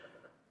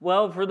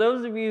Well, for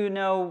those of you who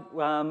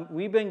know,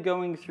 we've been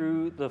going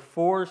through the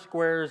 4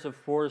 squares of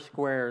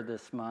Foursquare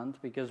this month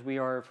because we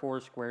are a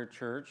Foursquare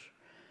church.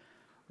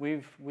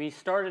 We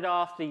started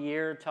off the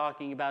year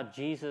talking about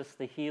Jesus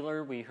the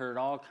healer. We heard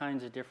all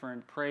kinds of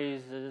different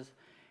praises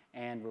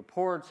and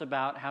reports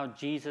about how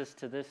Jesus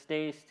to this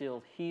day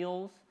still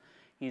heals.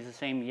 He's the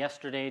same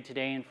yesterday,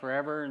 today, and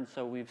forever, and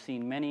so we've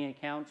seen many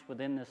accounts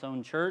within this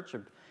own church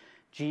of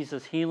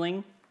Jesus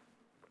healing.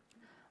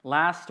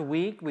 Last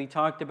week, we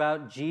talked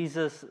about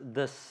Jesus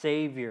the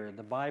Savior.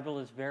 The Bible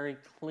is very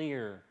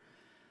clear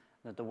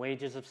that the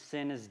wages of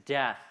sin is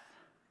death,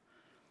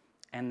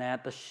 and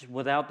that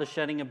without the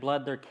shedding of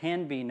blood, there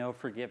can be no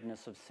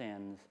forgiveness of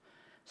sins.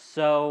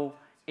 So,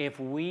 if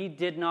we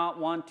did not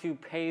want to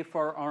pay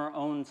for our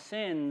own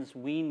sins,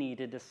 we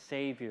needed a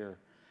Savior.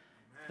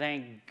 Amen.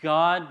 Thank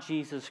God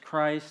Jesus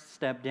Christ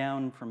stepped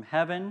down from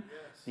heaven,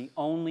 the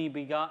only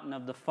begotten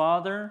of the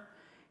Father.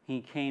 He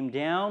came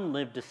down,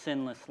 lived a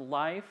sinless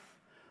life,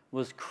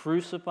 was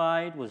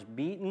crucified, was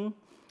beaten,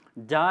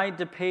 died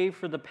to pay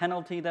for the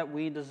penalty that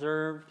we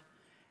deserved,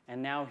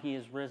 and now he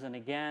is risen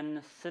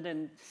again,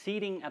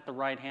 seating at the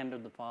right hand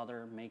of the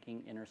Father,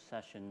 making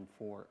intercession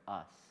for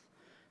us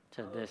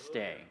to this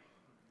day.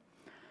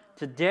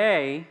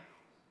 Today,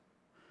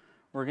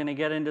 we're going to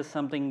get into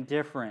something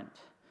different.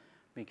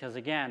 Because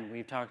again,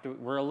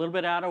 we're a little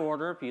bit out of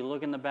order. If you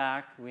look in the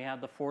back, we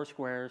have the 4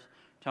 squares.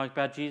 We talked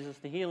about Jesus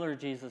the healer,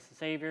 Jesus the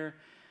Savior.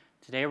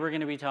 Today we're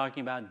going to be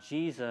talking about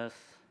Jesus,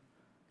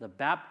 the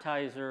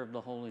Baptizer of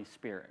the Holy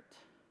Spirit.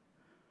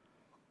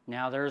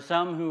 Now there are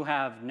some who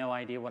have no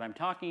idea what I'm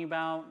talking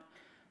about.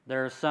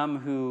 There are some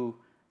who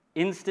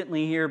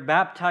instantly hear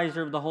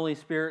Baptizer of the Holy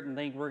Spirit and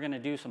think we're going to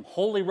do some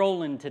holy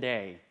rolling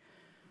today.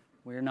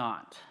 We're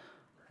not.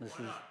 This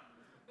is,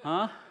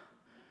 huh?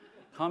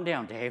 Calm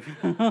down, Dave.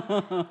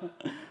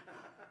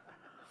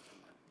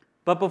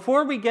 But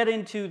before we get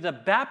into the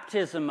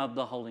baptism of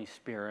the Holy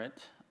Spirit,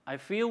 I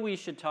feel we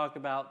should talk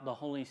about the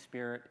Holy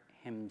Spirit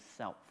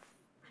himself.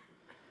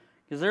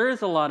 Because there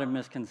is a lot of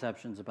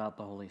misconceptions about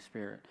the Holy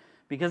Spirit.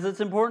 Because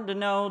it's important to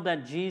know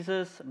that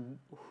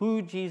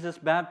who Jesus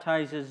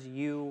baptizes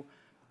you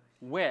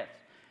with.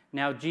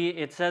 Now,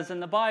 it says in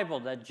the Bible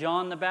that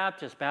John the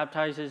Baptist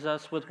baptizes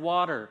us with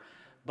water.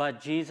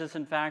 But Jesus,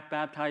 in fact,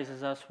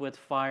 baptizes us with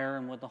fire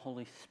and with the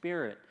Holy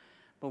Spirit.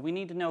 But we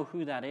need to know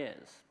who that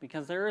is,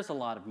 because there is a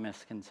lot of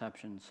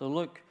misconceptions. So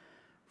look,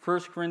 1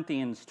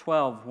 Corinthians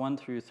 12, 1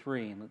 through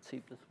 3. Let's see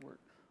if this works.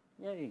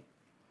 Yay.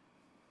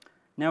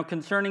 Now,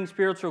 concerning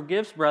spiritual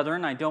gifts,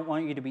 brethren, I don't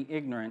want you to be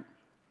ignorant.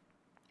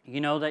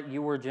 You know that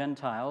you were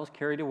Gentiles,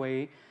 carried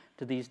away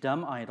to these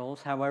dumb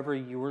idols, however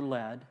you were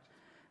led.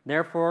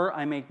 Therefore,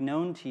 I make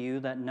known to you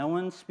that no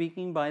one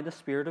speaking by the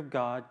Spirit of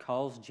God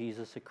calls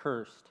Jesus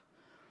accursed.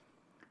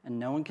 And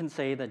no one can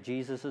say that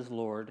Jesus is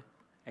Lord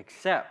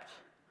except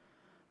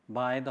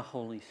by the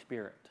Holy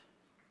Spirit.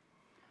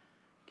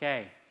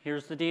 Okay,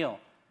 here's the deal.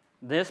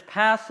 This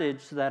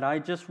passage that I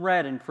just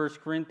read in 1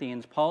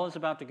 Corinthians, Paul is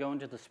about to go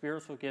into the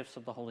spiritual gifts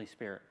of the Holy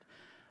Spirit.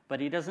 But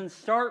he doesn't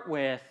start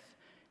with,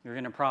 you're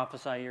going to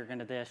prophesy, you're going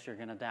to this, you're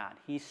going to that.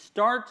 He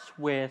starts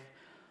with,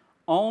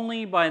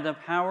 only by the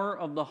power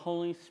of the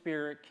Holy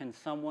Spirit can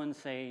someone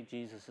say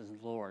Jesus is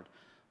Lord.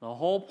 The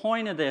whole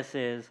point of this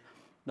is,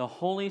 the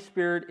Holy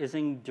Spirit is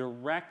in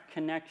direct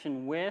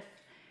connection with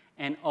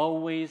and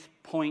always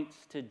points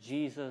to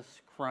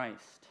Jesus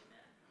Christ.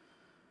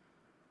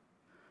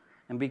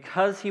 And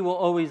because he will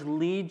always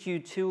lead you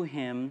to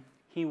him,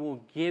 he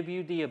will give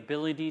you the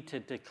ability to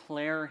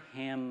declare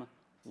him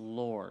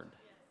Lord.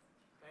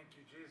 Thank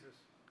you, Jesus.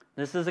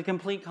 This is a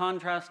complete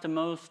contrast to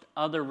most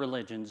other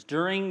religions.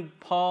 During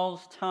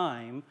Paul's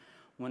time,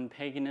 when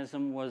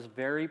paganism was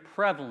very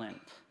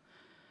prevalent,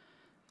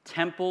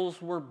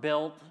 temples were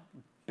built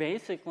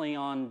basically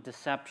on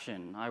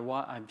deception.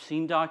 I've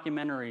seen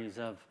documentaries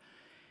of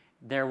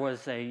there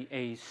was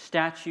a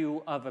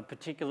statue of a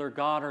particular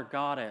god or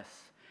goddess,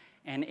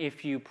 and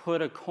if you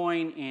put a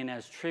coin in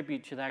as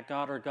tribute to that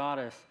god or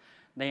goddess,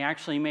 they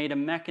actually made a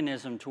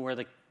mechanism to where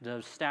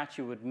the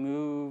statue would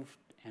move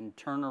and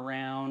turn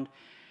around,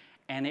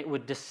 and it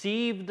would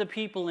deceive the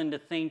people into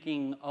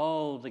thinking,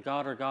 oh, the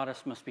god or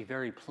goddess must be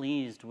very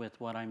pleased with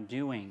what I'm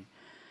doing.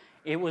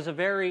 It was a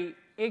very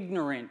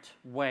ignorant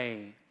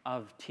way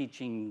of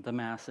teaching the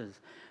masses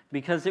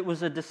because it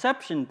was a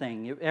deception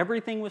thing.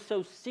 Everything was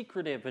so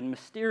secretive and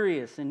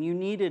mysterious, and you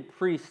needed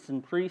priests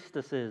and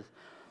priestesses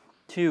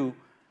to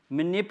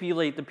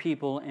manipulate the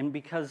people, and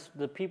because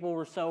the people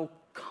were so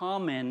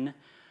common,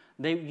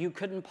 you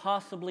couldn't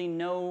possibly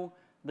know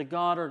the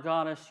god or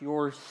goddess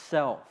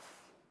yourself.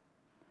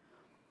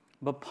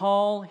 But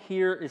Paul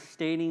here is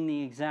stating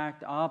the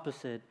exact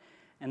opposite,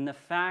 and the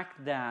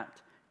fact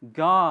that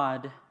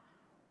God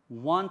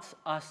wants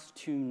us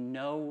to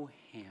know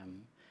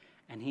him,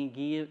 and he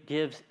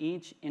gives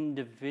each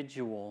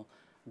individual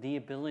the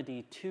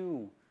ability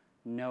to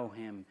know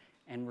him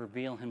and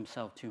reveal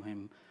himself to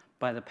him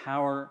by the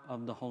power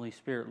of the Holy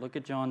Spirit. Look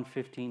at John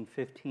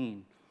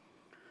 15:15.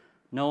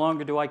 No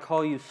longer do I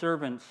call you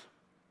servants,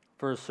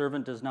 for a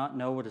servant does not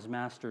know what his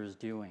master is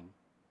doing.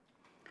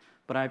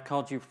 But I've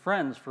called you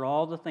friends, for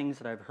all the things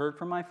that I've heard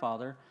from my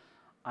Father,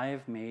 I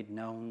have made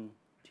known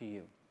to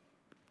you.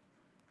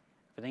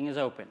 Everything is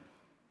open.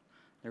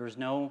 There is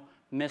no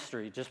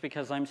mystery. Just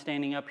because I'm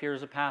standing up here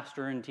as a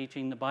pastor and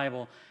teaching the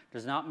Bible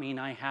does not mean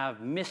I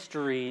have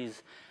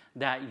mysteries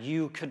that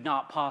you could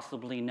not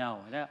possibly know.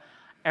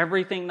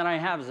 Everything that I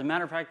have, as a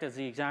matter of fact, is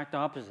the exact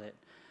opposite.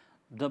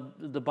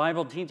 The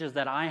Bible teaches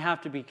that I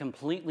have to be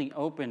completely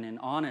open and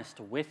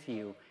honest with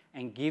you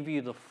and give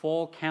you the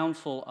full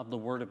counsel of the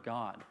Word of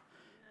God,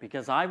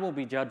 because I will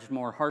be judged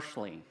more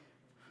harshly.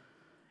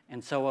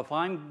 And so if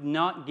I'm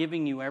not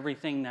giving you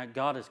everything that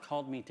God has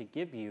called me to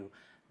give you,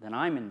 then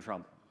I'm in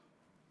trouble.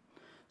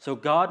 So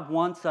God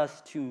wants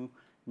us to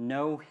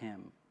know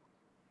Him.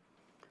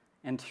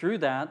 And through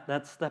that,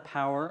 that's the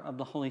power of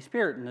the Holy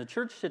Spirit. In the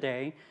church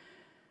today,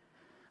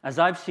 as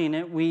I've seen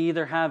it, we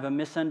either have a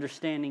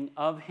misunderstanding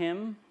of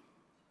Him,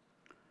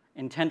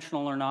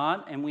 intentional or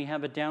not, and we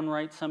have a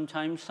downright,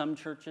 sometimes some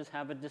churches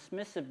have a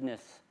dismissiveness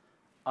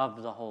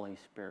of the Holy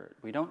Spirit.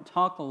 We don't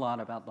talk a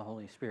lot about the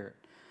Holy Spirit.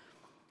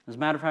 As a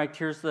matter of fact,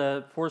 here's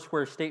the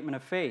Foursquare statement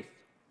of faith.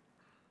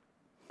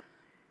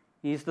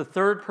 He's the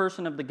third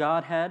person of the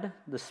Godhead,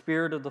 the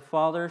Spirit of the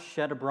Father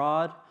shed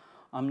abroad,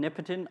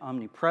 omnipotent,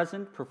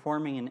 omnipresent,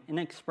 performing an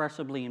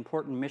inexpressibly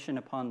important mission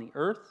upon the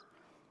earth,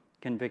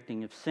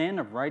 convicting of sin,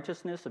 of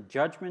righteousness, of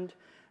judgment,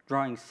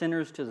 drawing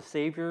sinners to the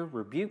Savior,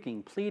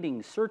 rebuking,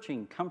 pleading,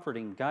 searching,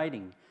 comforting,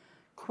 guiding,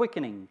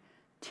 quickening,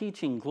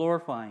 teaching,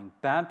 glorifying,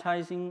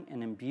 baptizing,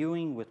 and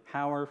imbuing with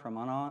power from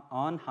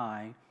on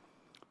high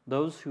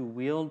those who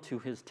wield to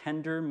His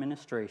tender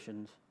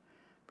ministrations,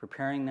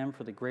 preparing them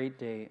for the great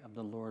day of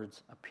the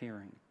Lord's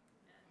appearing.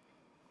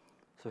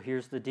 So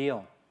here's the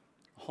deal.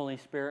 The Holy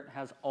Spirit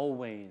has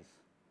always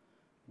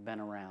been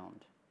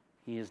around.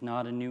 He is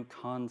not a new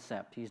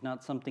concept. He's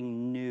not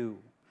something new.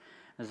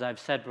 As I've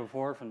said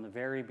before, from the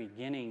very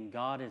beginning,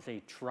 God is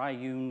a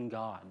triune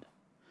God.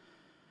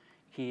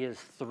 He is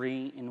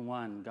three in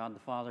one: God the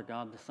Father,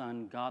 God the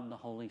Son, God the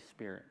Holy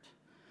Spirit.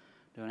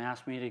 Don't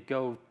ask me to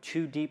go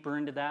too deeper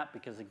into that,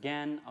 because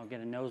again, I'll get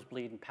a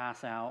nosebleed and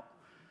pass out.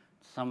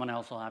 Someone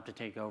else will have to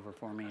take over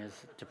for me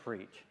to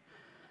preach.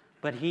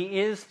 But He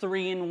is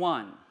three in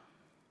one.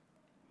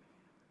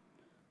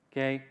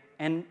 Okay?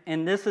 And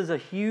this is a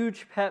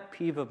huge pet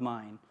peeve of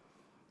mine.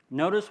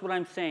 Notice what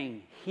I'm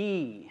saying.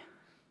 He.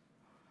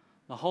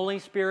 The Holy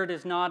Spirit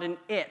is not an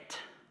it.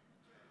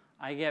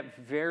 I get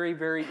very,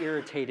 very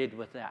irritated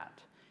with that.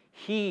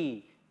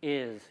 He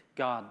is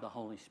God the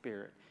Holy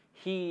Spirit.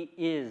 He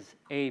is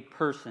a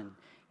person.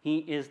 He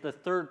is the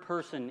third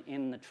person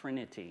in the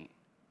Trinity.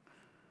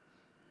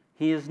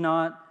 He is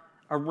not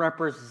a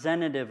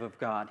representative of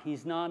God.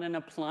 He's not an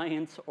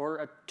appliance or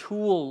a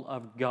tool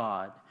of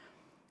God.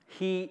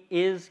 He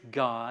is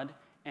God,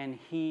 and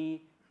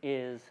He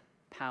is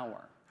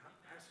power.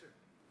 Pastor,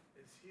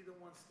 is He the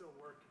one still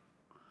working?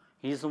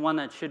 He's the one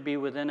that should be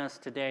within us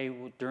today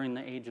during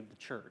the age of the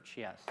church,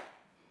 yes.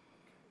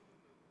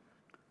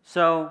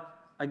 So,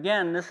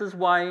 again, this is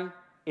why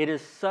it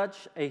is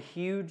such a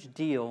huge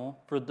deal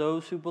for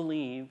those who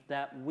believe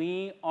that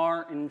we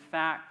are, in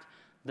fact,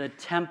 the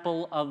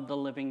temple of the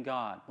living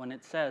God, when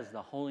it says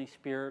the Holy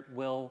Spirit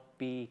will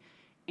be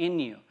in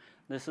you.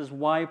 This is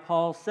why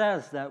Paul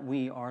says that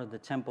we are the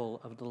temple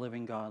of the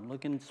living God.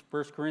 Look in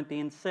 1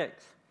 Corinthians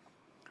 6.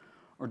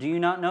 Or do you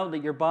not know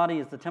that your body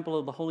is the temple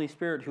of the Holy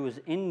Spirit who is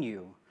in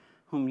you,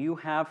 whom you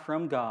have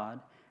from God,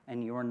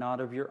 and you are not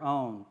of your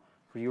own?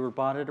 For you were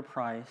bought at a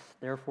price.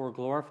 Therefore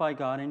glorify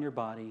God in your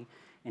body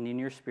and in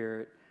your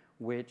spirit,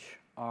 which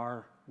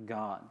are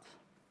God's.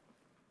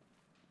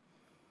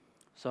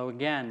 So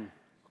again,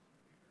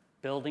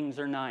 buildings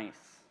are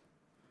nice,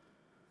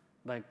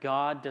 but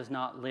God does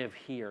not live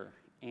here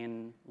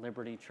in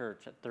Liberty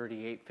Church at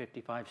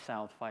 3855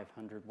 South,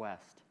 500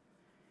 West.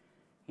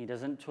 He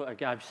doesn't,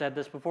 I've said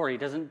this before, He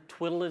doesn't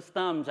twiddle His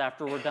thumbs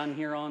after we're done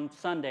here on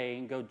Sunday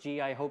and go,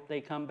 gee, I hope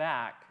they come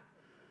back.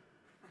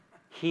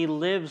 He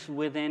lives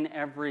within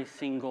every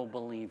single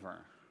believer.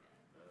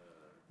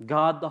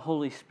 God the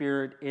Holy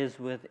Spirit is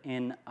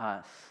within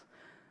us.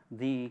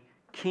 The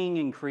King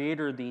and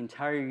Creator of the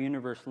entire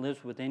universe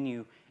lives within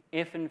you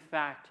if in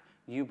fact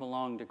you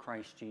belong to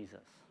Christ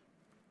Jesus.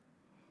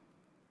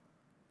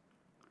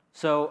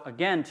 So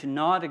again, to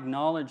not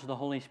acknowledge the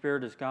Holy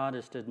Spirit as God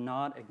is to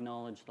not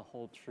acknowledge the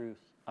whole truth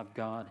of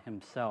God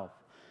Himself.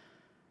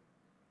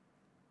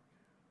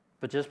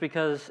 But just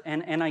because,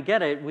 and I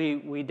get it, we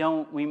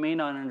may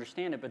not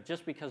understand it, but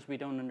just because we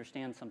don't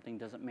understand something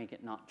doesn't make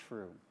it not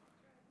true.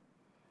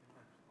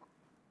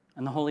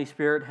 And the Holy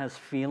Spirit has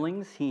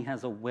feelings, He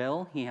has a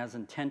will, He has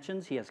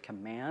intentions, He has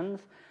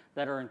commands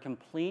that are in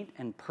complete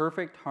and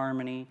perfect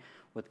harmony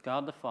with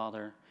God the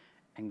Father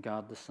and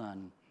God the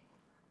Son.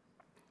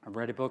 I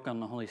read a book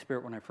on the Holy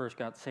Spirit when I first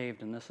got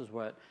saved, and this is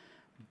what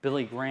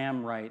Billy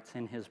Graham writes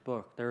in his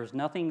book. There is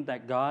nothing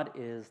that God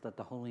is that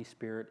the Holy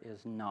Spirit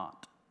is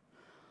not.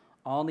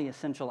 All the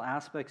essential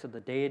aspects of the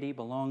deity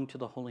belong to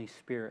the Holy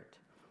Spirit.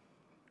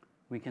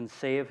 We can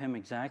say of Him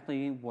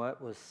exactly what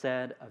was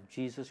said of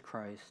Jesus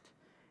Christ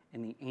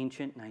in the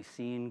ancient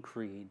Nicene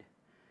Creed.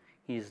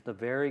 He is the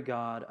very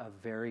God of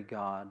very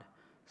God.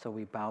 So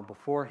we bow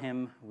before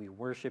him, we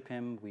worship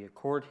him, we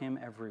accord him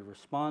every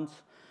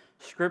response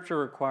Scripture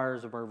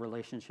requires of our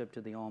relationship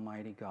to the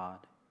Almighty God.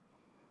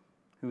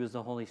 Who is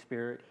the Holy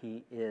Spirit?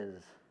 He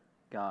is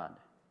God.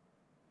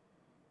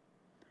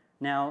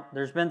 Now,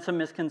 there's been some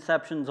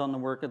misconceptions on the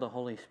work of the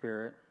Holy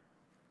Spirit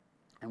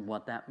and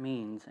what that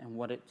means and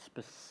what it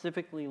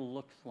specifically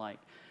looks like.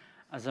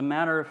 As a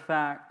matter of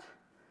fact,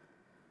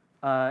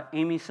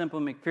 Amy Semple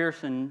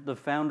McPherson, the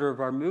founder of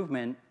our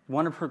movement,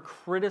 one of her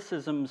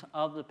criticisms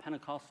of the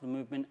Pentecostal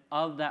movement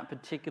of that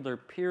particular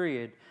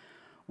period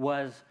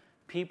was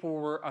people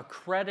were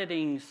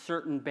accrediting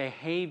certain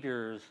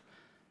behaviors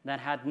that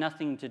had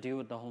nothing to do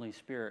with the Holy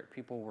Spirit.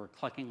 People were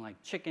clucking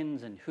like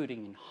chickens and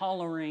hooting and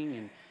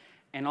hollering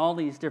and all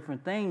these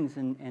different things.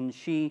 And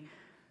she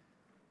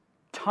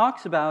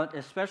talks about,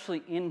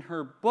 especially in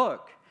her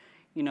book,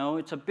 you know,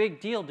 it's a big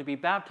deal to be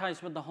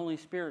baptized with the Holy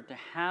Spirit, to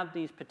have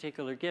these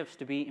particular gifts,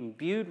 to be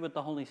imbued with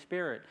the Holy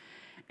Spirit.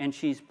 And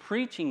she's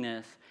preaching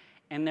this,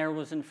 and there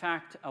was, in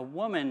fact, a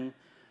woman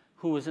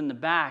who was in the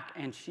back,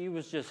 and she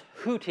was just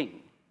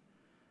hooting.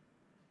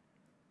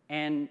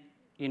 And,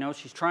 you know,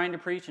 she's trying to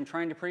preach,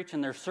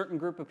 and there's a certain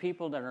group of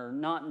people that are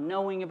not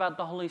knowing about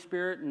the Holy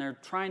Spirit, and they're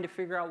trying to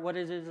figure out what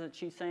it is that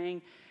she's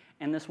saying.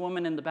 And this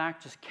woman in the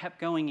back just kept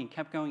going,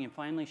 and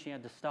finally she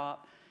had to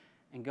stop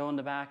and go in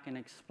the back and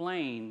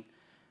explain,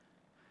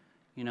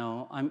 you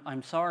know,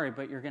 I'm sorry,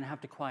 but you're going to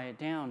have to quiet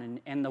down.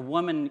 And the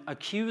woman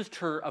accused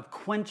her of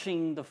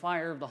quenching the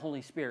fire of the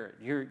Holy Spirit.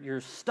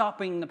 You're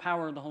stopping the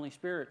power of the Holy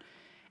Spirit.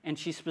 And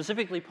she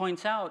specifically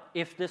points out,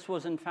 if this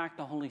was in fact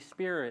the Holy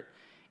Spirit,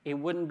 it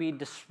wouldn't be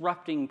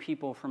disrupting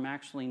people from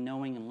actually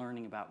knowing and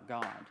learning about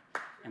God.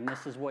 And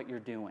this is what you're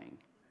doing.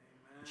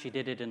 Amen. She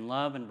did it in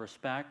love and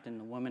respect, and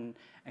the woman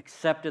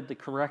accepted the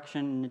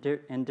correction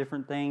and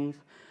different things.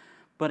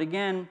 But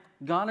again,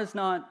 God is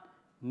not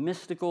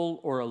mystical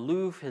or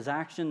aloof. His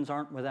actions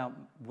aren't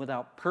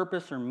without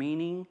purpose or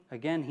meaning.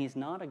 Again, he's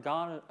not a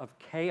God of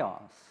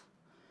chaos.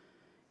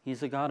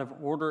 He's a God of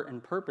order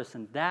and purpose,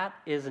 and that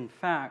is, in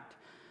fact,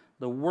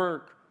 the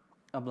work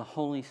of the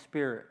Holy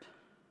Spirit.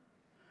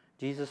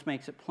 Jesus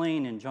makes it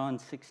plain in John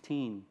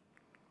 16.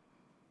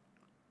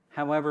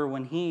 However,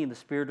 when he, the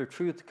Spirit of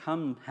truth,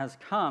 has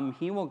come,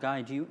 he will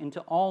guide you into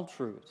all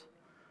truth.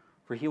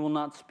 For he will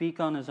not speak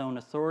on his own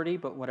authority,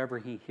 but whatever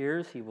he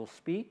hears, he will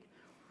speak,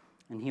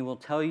 and he will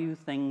tell you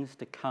things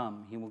to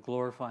come. He will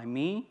glorify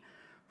me,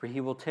 for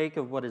he will take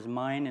of what is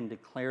mine and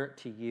declare it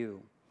to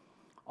you.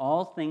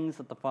 All things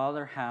that the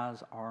Father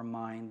has are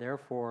mine.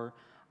 Therefore,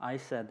 I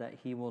said that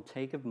he will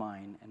take of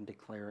mine and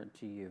declare it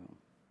to you.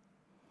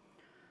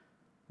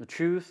 The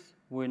truth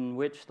in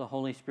which the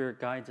Holy Spirit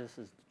guides us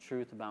is the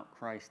truth about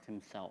Christ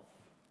himself.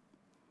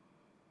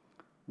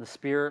 The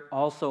Spirit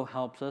also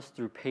helps us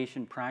through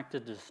patient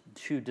practice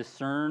to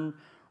discern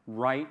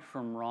right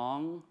from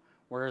wrong,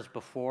 whereas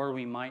before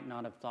we might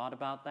not have thought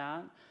about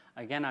that.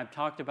 Again, I've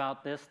talked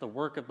about this, the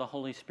work of the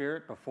Holy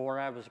Spirit,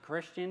 before I was a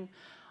Christian.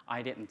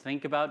 I didn't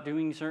think about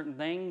doing certain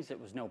things. It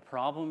was no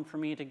problem for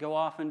me to go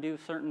off and do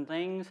certain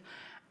things.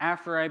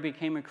 After I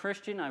became a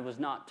Christian, I was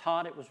not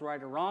taught it was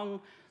right or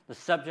wrong. The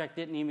subject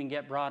didn't even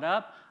get brought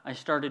up. I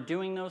started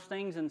doing those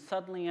things, and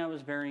suddenly I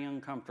was very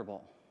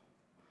uncomfortable.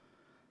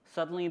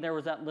 Suddenly there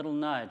was that little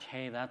nudge.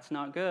 Hey, that's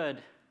not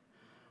good.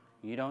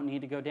 You don't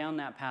need to go down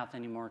that path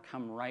anymore.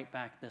 Come right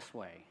back this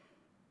way.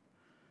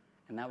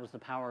 And that was the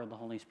power of the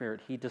Holy Spirit.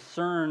 He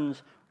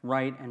discerns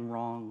right and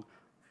wrong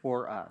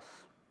for us.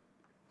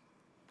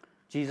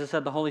 Jesus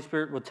said the Holy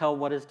Spirit would tell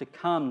what is to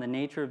come, the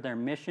nature of their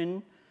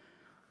mission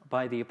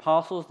by the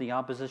apostles, the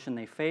opposition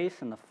they face,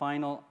 and the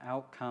final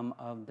outcome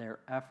of their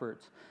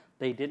efforts.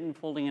 They didn't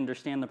fully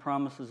understand the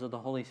promises of the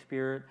Holy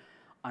Spirit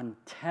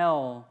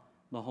until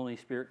the Holy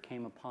Spirit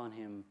came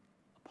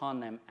upon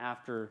them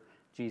after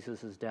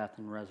Jesus' death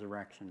and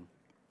resurrection.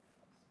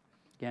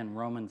 Again,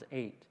 Romans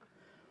 8.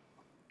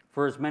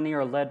 For as many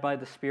are led by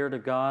the Spirit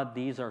of God,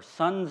 these are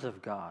sons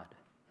of God.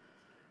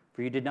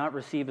 For you did not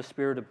receive a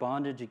spirit of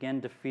bondage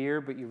again to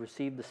fear, but you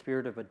received the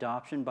spirit of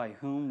adoption, by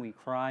whom we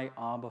cry,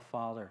 Abba,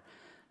 Father.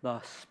 The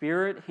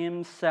Spirit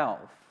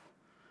himself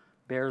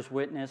bears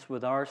witness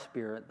with our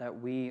spirit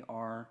that we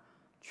are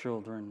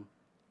children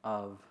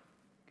of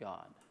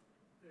God.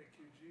 Thank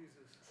you, Jesus.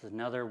 This is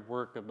another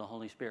work of the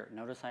Holy Spirit.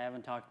 Notice I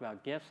haven't talked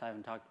about gifts. I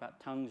haven't talked about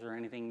tongues or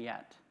anything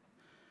yet.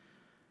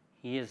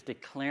 He is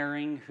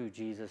declaring who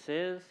Jesus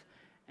is,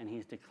 and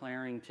he's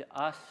declaring to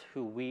us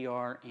who we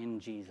are in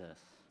Jesus.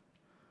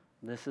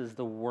 This is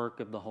the work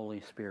of the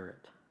Holy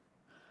Spirit.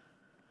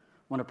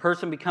 When a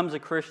person becomes a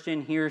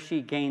Christian, he or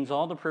she gains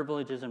all the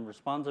privileges and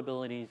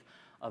responsibilities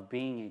of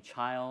being a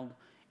child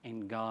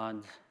in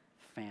God's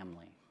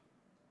family.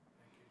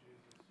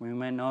 We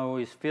may not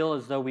always feel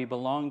as though we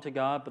belong to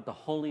God, but the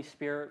Holy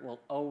Spirit will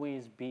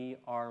always be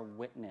our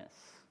witness.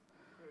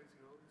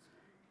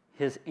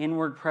 His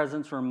inward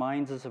presence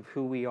reminds us of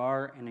who we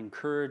are and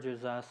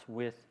encourages us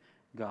with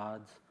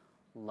God's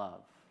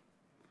love.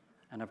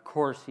 And of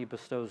course, he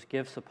bestows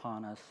gifts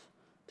upon us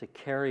to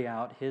carry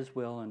out his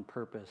will and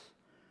purpose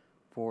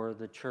for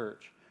the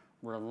church.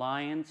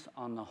 Reliance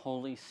on the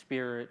Holy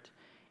Spirit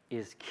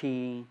is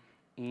key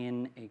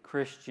in a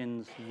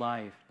Christian's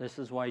life. This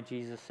is why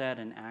Jesus said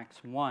in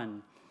Acts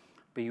 1,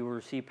 "But you will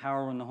receive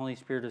power when the Holy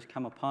Spirit has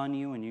come upon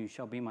you, and you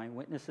shall be my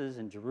witnesses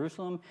in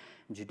Jerusalem,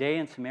 in Judea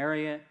and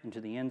Samaria, and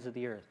to the ends of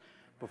the earth."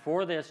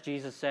 Before this,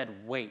 Jesus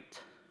said,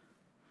 wait.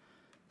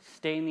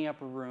 Stay in the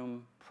upper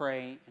room,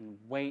 pray, and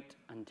wait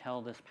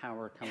until this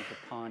power comes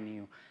upon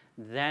you.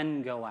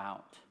 Then go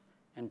out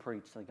and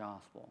preach the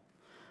gospel.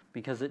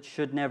 Because it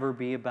should never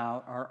be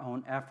about our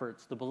own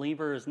efforts. The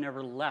believer is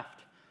never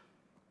left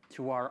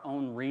to our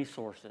own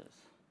resources.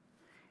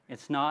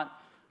 It's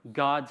not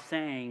God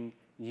saying,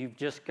 you've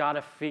just got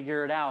to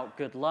figure it out,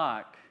 good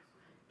luck.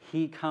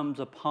 He comes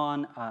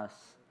upon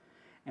us,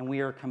 and we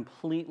are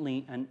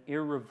completely and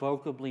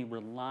irrevocably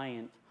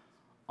reliant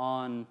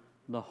on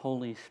the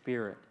Holy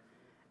Spirit.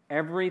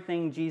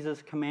 Everything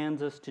Jesus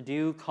commands us to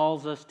do,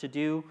 calls us to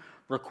do,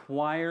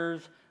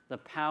 requires the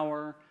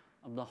power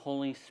of the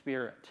Holy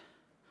Spirit.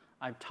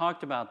 I've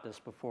talked about this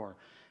before.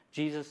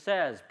 Jesus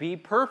says, be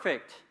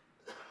perfect,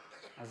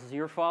 as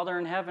your Father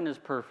in heaven is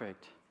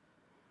perfect.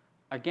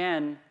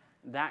 Again,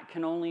 that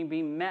can only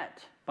be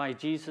met by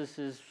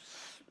Jesus'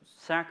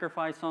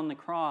 sacrifice on the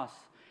cross,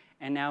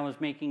 and now is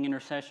making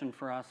intercession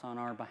for us on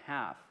our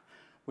behalf.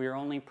 We are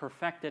only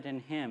perfected in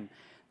Him.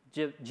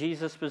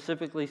 Jesus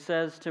specifically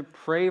says to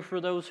pray for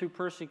those who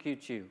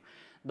persecute you.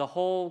 The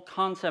whole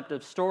concept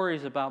of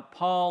stories about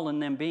Paul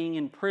and them being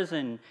in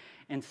prison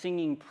and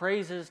singing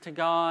praises to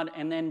God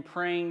and then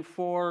praying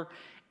for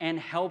and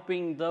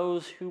helping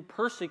those who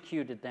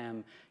persecuted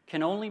them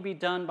can only be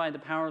done by the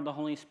power of the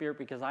Holy Spirit,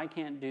 because I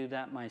can't do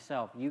that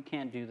myself. You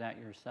can't do that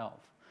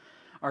yourself.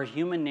 Our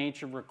human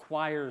nature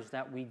requires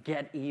that we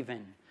get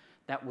even,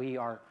 that we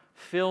are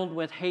filled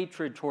with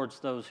hatred towards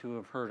those who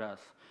have hurt us.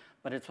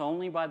 But it's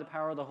only by the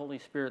power of the Holy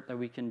Spirit that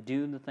we can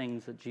do the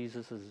things that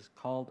Jesus has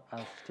called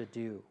us to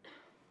do.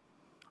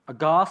 A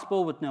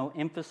gospel with no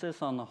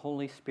emphasis on the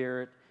Holy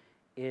Spirit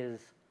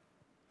is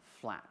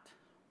flat.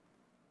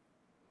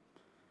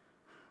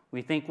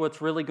 We think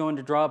what's really going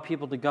to draw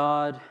people to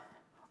God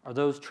are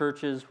those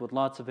churches with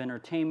lots of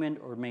entertainment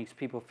or makes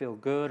people feel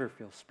good or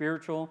feel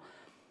spiritual.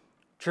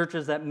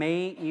 Churches that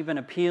may even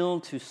appeal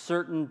to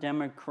certain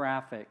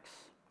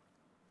demographics.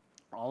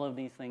 All of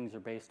these things are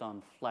based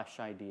on flesh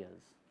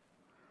ideas.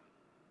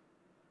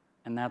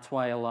 And that's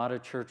why a lot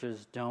of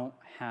churches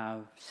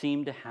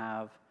seem to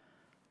have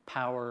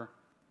power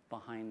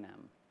behind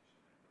them.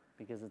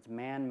 Because it's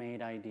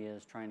man-made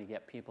ideas trying to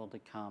get people to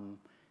come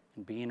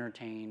and be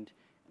entertained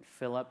and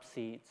fill up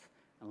seats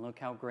and look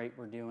how great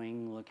we're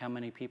doing, look how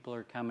many people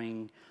are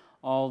coming,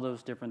 all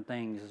those different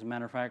things. As a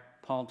matter of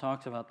fact, Paul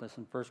talks about this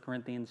in 1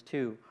 Corinthians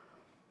 2.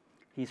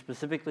 He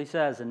specifically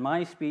says, "In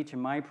my speech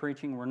and my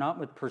preaching were not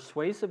with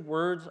persuasive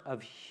words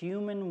of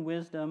human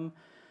wisdom,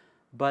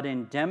 but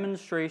in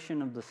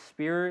demonstration of the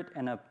Spirit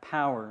and of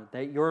power,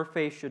 that your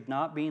faith should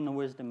not be in the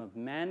wisdom of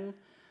men,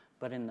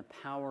 but in the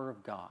power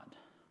of God."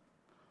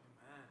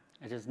 Amen.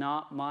 It is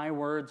not my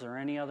words or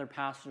any other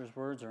pastor's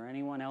words or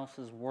anyone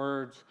else's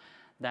words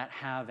that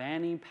have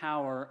any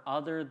power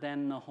other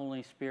than the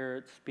Holy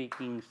Spirit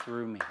speaking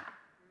through me.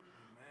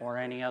 Amen. Or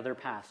any other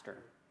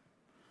pastor.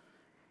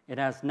 It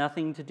has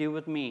nothing to do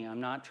with me. I'm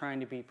not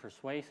trying to be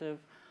persuasive.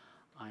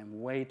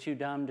 I'm way too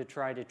dumb to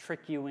try to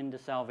trick you into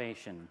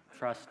salvation.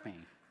 Trust me.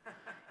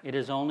 It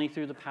is only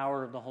through the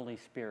power of the Holy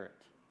Spirit.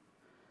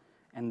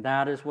 And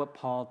that is what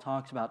Paul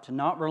talks about. To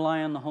not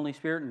rely on the Holy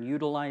Spirit and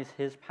utilize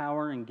His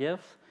power and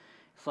gifts,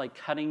 it's like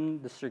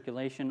cutting the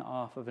circulation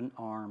off of an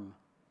arm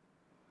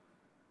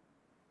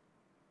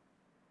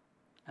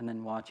and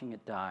then watching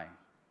it die.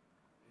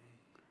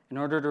 In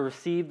order to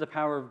receive the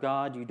power of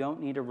God, you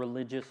don't need a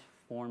religious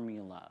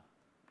formula.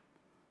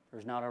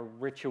 There's not a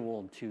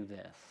ritual to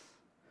this.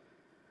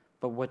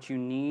 But what you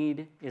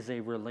need is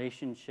a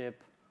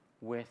relationship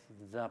with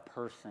the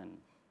person.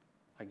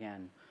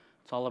 Again,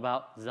 it's all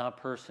about the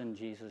person,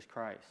 Jesus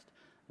Christ.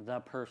 The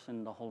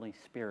person, the Holy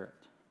Spirit.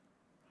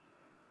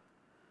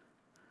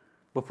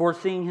 Before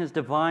seeing His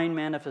divine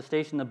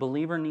manifestation, the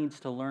believer needs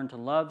to learn to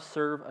love,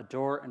 serve,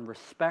 adore, and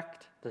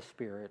respect the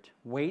Spirit,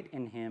 wait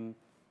in Him,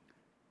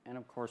 and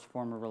of course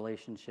form a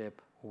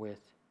relationship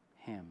with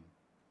Him.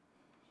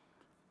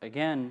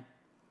 Again,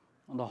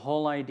 the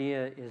whole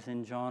idea is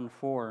in John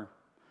 4.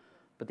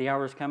 But the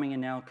hour is coming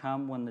and now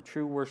come when the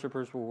true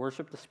worshipers will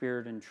worship the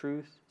Spirit and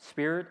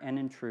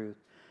in truth.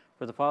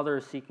 For the Father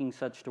is seeking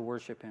such to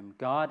worship Him.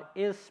 God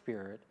is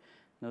Spirit,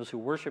 and those who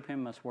worship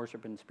Him must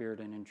worship in spirit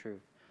and in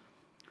truth.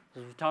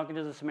 As we're talking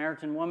to the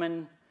Samaritan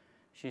woman,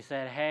 she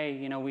said,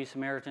 hey, we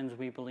Samaritans,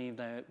 we believe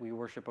that we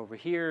worship over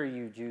here.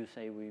 You Jews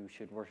say we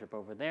should worship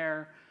over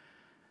there.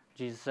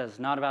 Jesus says,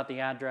 not about the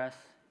address.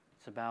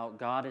 It's about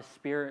God is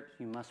Spirit.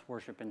 You must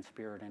worship in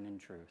spirit and in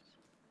truth.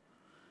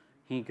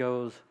 He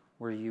goes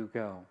where you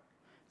go.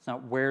 It's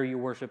not where you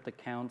worship that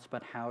counts,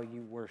 but how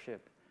you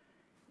worship.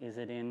 Is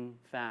it in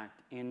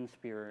fact in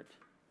spirit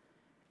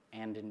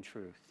and in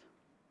truth?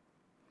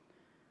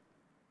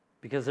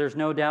 Because there's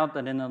no doubt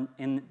that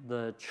in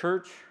the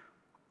church,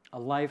 a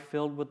life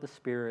filled with the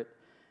Spirit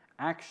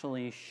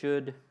actually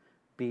should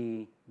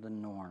be the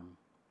norm.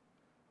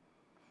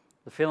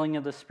 The filling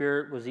of the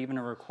Spirit was even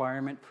a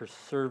requirement for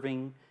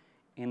serving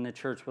in the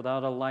church.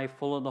 Without a life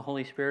full of the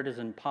Holy Spirit, it is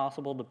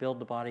impossible to build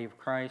the body of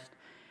Christ,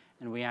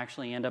 and we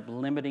actually end up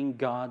limiting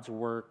God's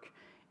work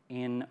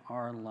in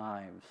our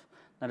lives.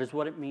 That is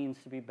what it means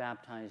to be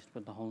baptized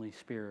with the Holy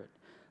Spirit.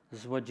 This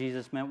is what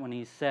Jesus meant when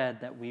he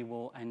said that we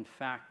will, in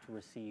fact,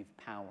 receive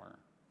power.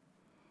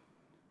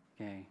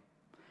 Okay.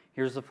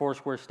 Here's the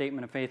four-square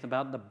statement of faith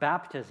about the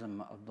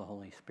baptism of the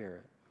Holy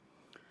Spirit.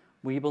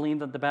 We believe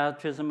that the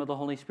baptism of the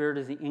Holy Spirit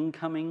is the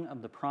incoming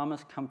of the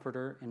promised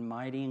Comforter in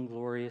mighty and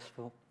glorious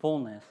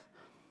fullness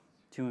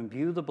to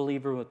imbue the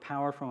believer with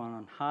power from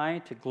on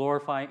high, to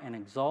glorify and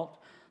exalt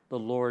the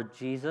Lord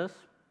Jesus,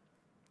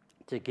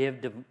 to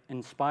give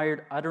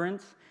inspired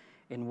utterance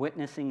in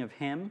witnessing of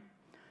him,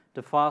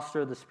 to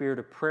foster the spirit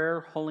of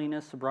prayer,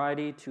 holiness,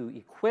 sobriety, to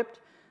equip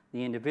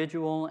the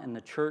individual and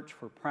the church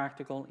for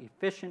practical,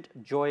 efficient,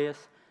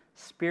 joyous,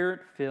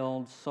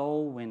 spirit-filled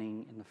soul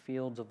winning in the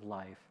fields of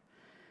life.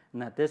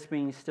 And that this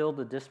being still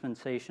the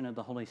dispensation of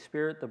the Holy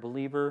Spirit, the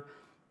believer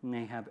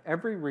may have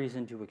every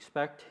reason to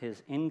expect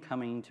his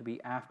incoming to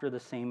be after the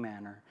same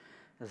manner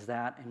as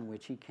that in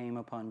which he came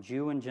upon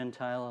Jew and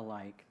Gentile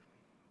alike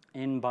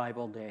in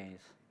Bible days,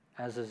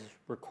 as is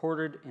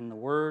recorded in the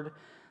Word,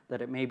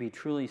 that it may be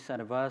truly said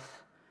of us,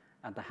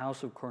 at the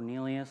house of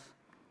Cornelius,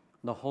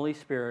 the Holy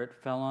Spirit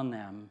fell on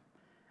them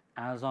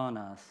as on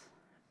us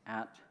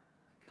at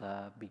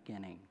the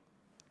beginning.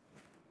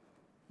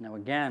 Now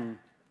again,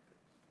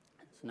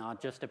 it's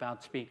not just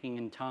about speaking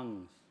in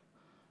tongues,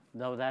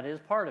 though that is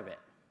part of it.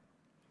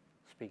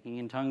 Speaking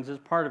in tongues is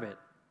part of it.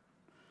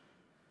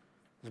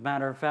 As a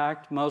matter of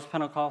fact, most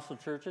Pentecostal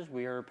churches,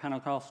 we are a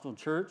Pentecostal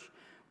church,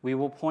 we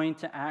will point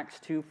to Acts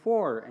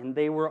 2:4, and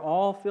they were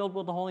all filled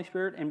with the Holy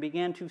Spirit and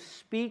began to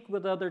speak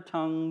with other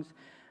tongues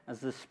as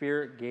the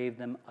Spirit gave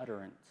them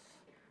utterance.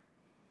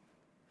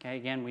 Okay,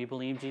 again, we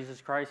believe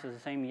Jesus Christ is the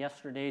same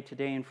yesterday,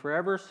 today, and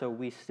forever, so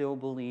we still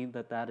believe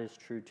that that is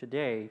true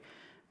today,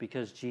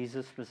 because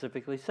Jesus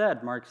specifically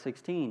said, Mark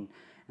 16,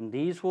 and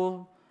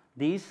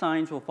these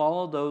signs will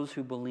follow those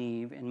who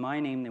believe. In my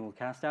name they will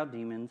cast out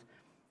demons,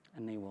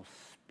 and they will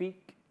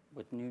speak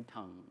with new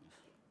tongues.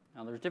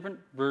 Now, there's different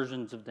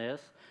versions of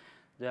this.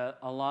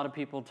 A lot of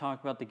people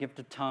talk about the gift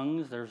of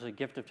tongues. There's a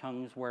gift of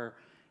tongues where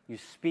you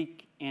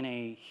speak in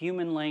a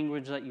human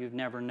language that you've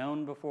never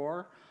known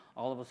before.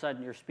 All of a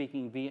sudden, you're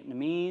speaking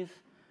Vietnamese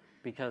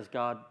because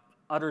God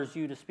utters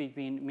you to speak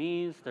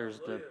Vietnamese. There's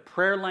the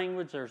prayer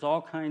language. There's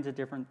all kinds of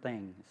different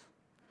things.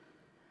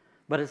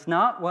 But it's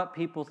not what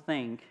people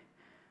think.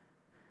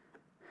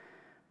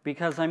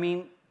 Because, I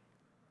mean,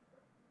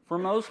 for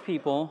most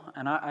people,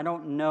 and I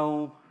don't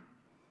know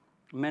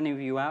many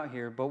of you out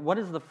here, but what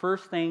is the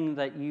first thing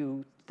that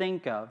you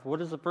think of?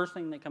 What is the first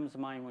thing that comes to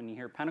mind when you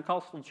hear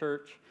Pentecostal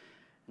church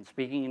and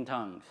speaking in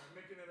tongues?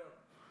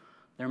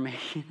 They're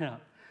making it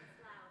up.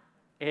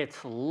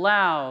 It's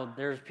loud.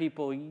 There's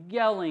people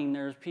yelling.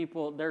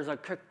 There's a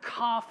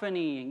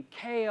cacophony and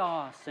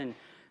chaos and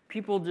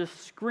people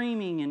just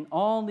screaming and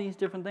all these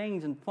different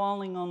things and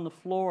falling on the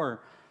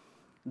floor.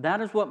 That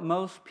is what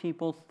most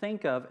people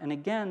think of. And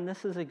again,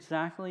 this is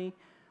exactly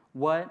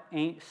what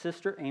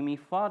Sister Amy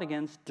fought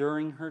against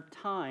during her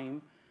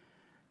time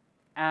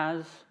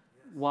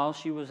while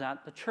she was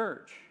at the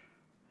church.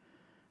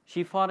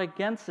 She fought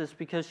against this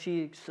because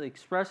she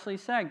expressly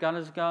said, God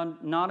is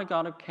God, not a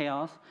God of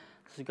chaos,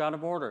 this is a God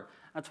of order.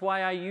 That's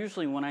why I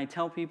usually, when I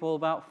tell people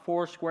about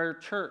Foursquare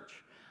Church,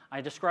 I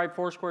describe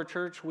Foursquare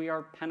Church, we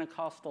are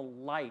Pentecostal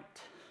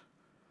light.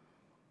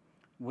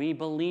 We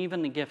believe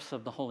in the gifts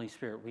of the Holy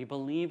Spirit. We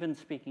believe in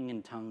speaking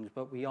in tongues,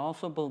 but we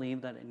also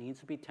believe that it needs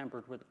to be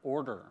tempered with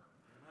order.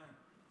 Amen.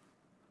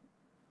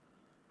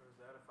 Where's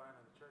that a sign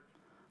of the church?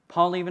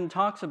 Paul even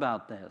talks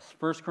about this.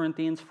 1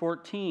 Corinthians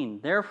 14.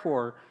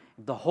 Therefore,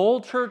 if the whole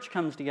church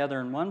comes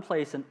together in one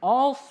place and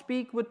all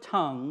speak with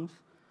tongues,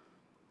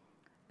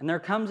 and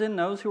there comes in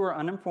those who are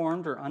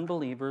uninformed or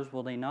unbelievers,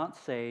 will they not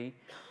say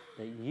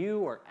that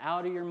you are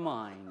out of your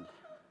mind?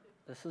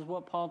 This is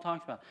what Paul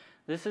talks about.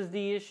 This is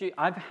the issue.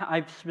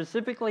 I've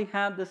specifically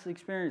had this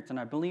experience, and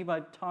I believe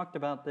I've talked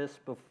about this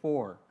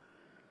before.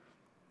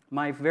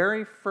 My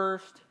very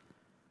first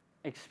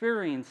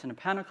experience in a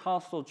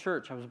Pentecostal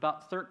church, I was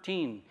about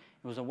 13.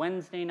 It was a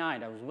Wednesday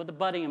night. I was with a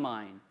buddy of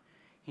mine.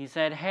 He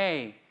said,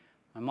 hey,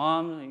 my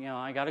mom,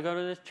 I got to go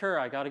to this church.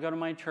 I got to go to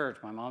my church.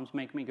 My mom's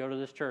making me go to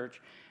this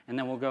church, and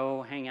then we'll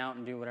go hang out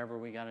and do whatever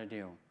we got to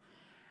do.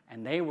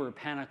 And they were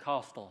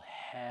Pentecostal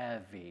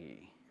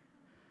heavy.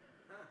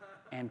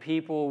 And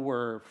people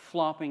were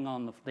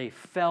flopping they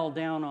fell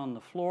down on the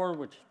floor,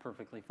 which is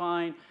perfectly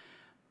fine.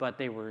 But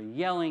they were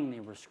yelling, they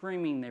were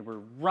screaming, they were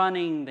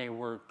running, they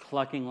were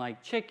clucking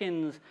like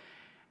chickens.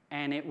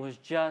 And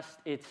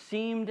it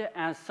seemed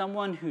as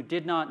someone who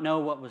did not know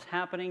what was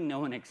happening,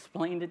 no one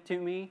explained it to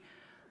me.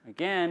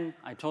 Again,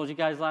 I told you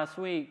guys last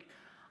week,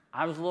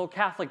 I was a little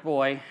Catholic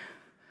boy.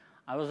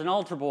 I was an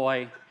altar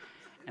boy.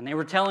 And they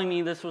were telling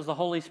me this was the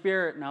Holy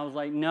Spirit. And I was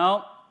like,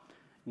 no,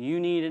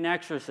 you need an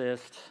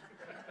exorcist.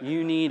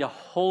 You need a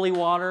holy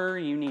water.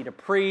 You need a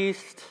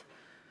priest.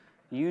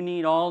 You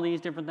need all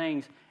these different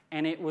things.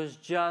 And it was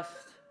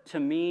just, to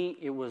me,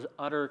 it was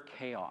utter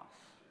chaos.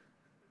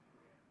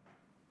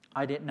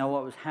 I didn't know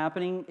what was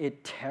happening.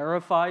 It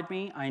terrified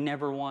me. I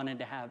never wanted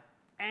to have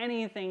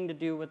anything to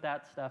do with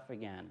that stuff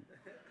again.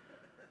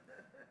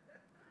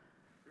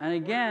 And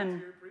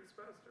again,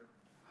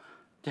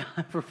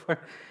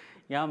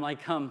 yeah, I'm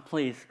like, come,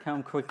 please,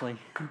 come quickly.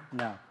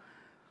 No.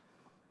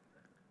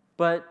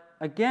 But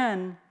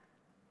again,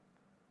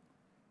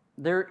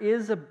 there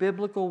is a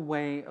biblical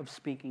way of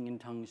speaking in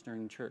tongues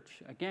during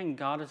church. Again,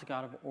 God is a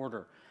God of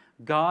order.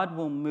 God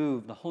will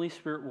move. The Holy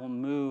Spirit will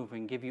move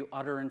and give you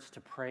utterance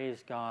to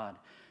praise God,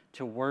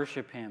 to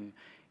worship Him.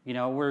 You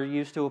know, we're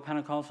used to a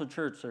Pentecostal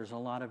church. There's a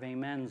lot of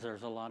amens.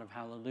 There's a lot of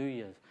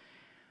hallelujahs.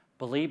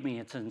 Believe me,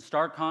 it's in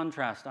stark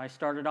contrast. I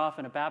started off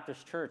in a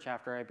Baptist church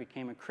after I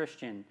became a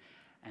Christian,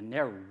 and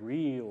they're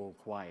real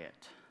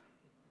quiet.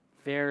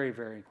 Very,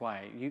 very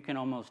quiet. You can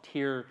almost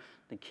hear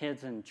the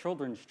kids in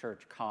children's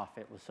church cough.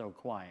 It was so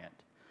quiet.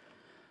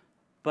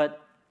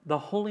 But the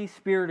Holy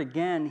Spirit,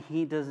 again,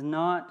 He does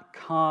not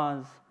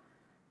cause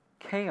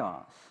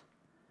chaos.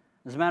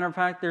 As a matter of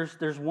fact,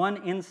 there's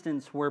one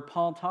instance where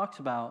Paul talks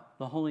about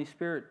the Holy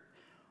Spirit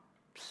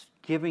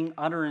giving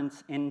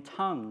utterance in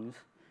tongues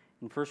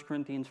in 1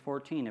 Corinthians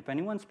 14. If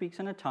anyone speaks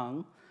in a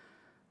tongue,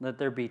 let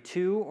there be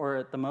 2 or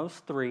at the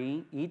most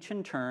 3, each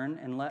in turn,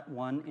 and let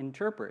one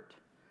interpret.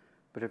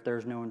 But if there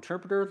is no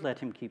interpreter, let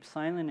him keep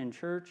silent in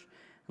church,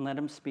 and let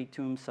him speak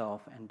to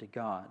himself and to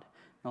God.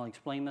 I'll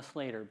explain this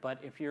later, but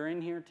if you're in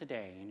here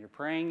today and you're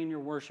praying and you're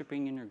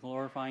worshiping and you're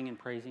glorifying and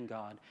praising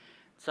God,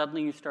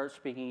 suddenly you start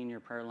speaking in your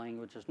prayer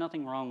language, there's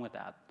nothing wrong with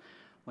that.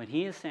 What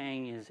he is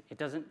saying is it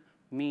doesn't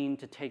mean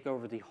to take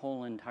over the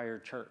whole entire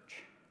church.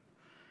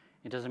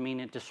 It doesn't mean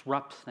it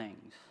disrupts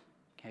things.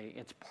 Okay?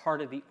 It's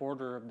part of the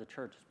order of the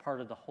church. It's part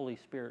of the Holy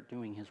Spirit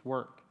doing His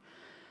work.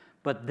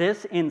 But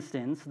this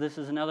instance, this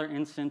is another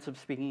instance of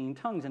speaking in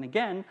tongues. And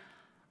again,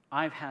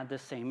 I've had the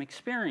same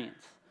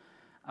experience.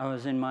 I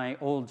was in my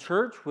old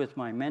church with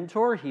my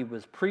mentor. He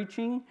was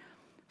preaching.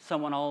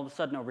 Someone all of a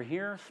sudden over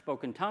here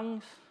spoke in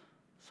tongues.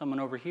 Someone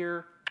over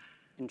here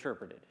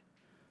interpreted.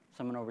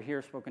 Someone over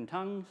here spoke in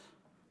tongues.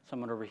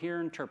 Someone over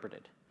here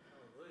interpreted.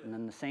 Hallelujah. And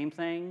then the same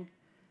thing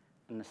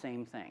and the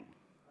same thing.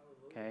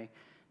 Hallelujah. Okay?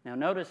 Now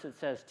notice it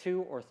says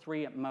 2 or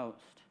 3 at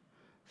most.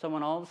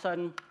 Someone all of a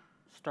sudden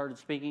started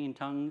speaking in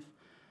tongues.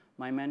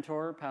 My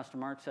mentor, Pastor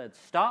Mark, said,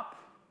 "Stop.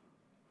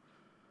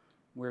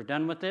 We're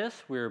done with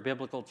this. We're a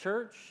biblical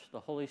church. The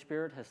Holy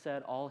Spirit has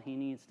said all He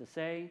needs to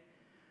say.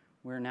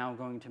 We're now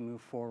going to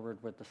move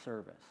forward with the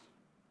service."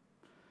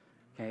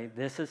 Okay,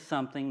 this is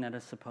something that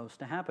is supposed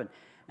to happen.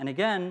 And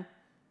again,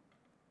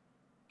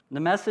 the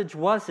message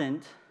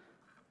wasn't,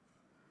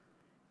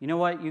 you know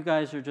what, you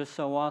guys are just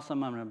so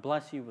awesome, I'm going to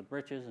bless you with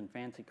riches and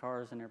fancy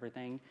cars and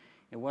everything.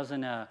 It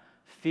wasn't a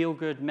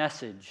feel-good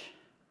message.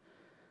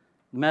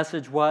 The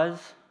message was,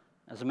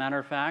 as a matter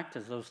of fact,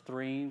 as those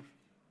 3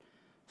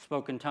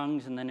 spoke in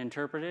tongues and then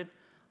interpreted,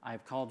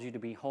 I've called you to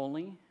be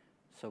holy,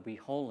 so be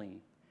holy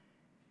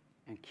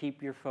and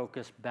keep your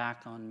focus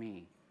back on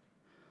me.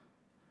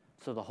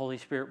 So the Holy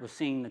Spirit was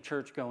seeing the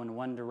church go in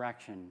one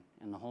direction,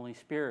 and the Holy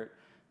Spirit,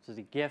 through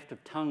the gift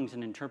of tongues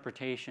and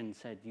interpretation,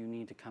 said, you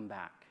need to come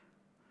back.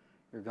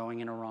 You're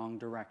going in a wrong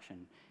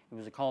direction. It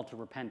was a call to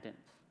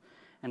repentance.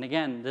 And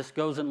again, this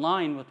goes in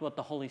line with what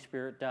the Holy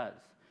Spirit does.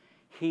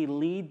 He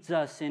leads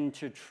us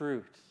into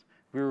truth.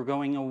 We were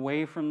going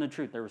away from the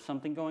truth. There was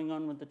something going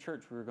on with the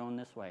church. We were going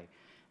this way.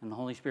 And the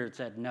Holy Spirit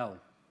said, no,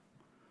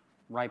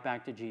 right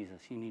back to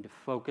Jesus. You need to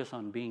focus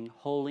on being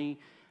holy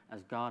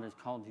as God has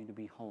called you to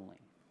be holy.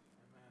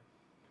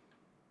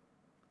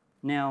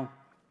 Amen.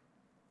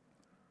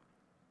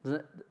 Now,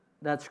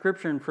 that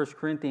scripture in 1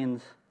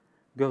 Corinthians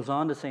goes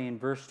on to say in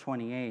verse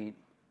 28,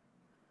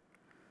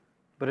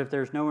 but if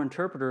there's no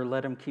interpreter,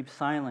 let him keep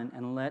silent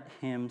and let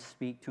him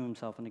speak to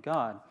himself and to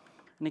God.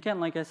 And again,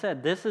 like I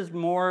said, this is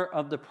more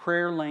of the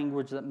prayer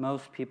language that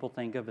most people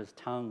think of as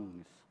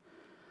tongues.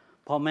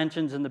 Paul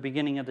mentions in the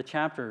beginning of the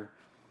chapter,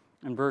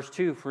 in verse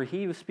 2, for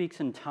he who speaks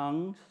in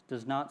tongues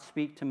does not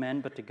speak to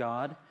men but to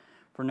God,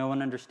 for no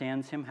one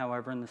understands him.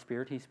 However, in the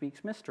Spirit he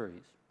speaks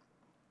mysteries.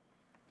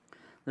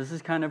 This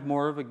is kind of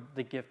more of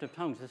the gift of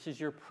tongues. This is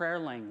your prayer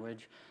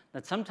language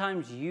that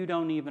sometimes you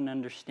don't even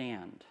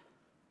understand.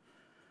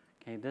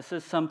 Okay, this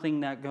is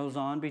something that goes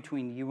on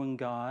between you and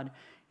God.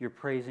 You're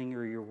praising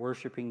or you're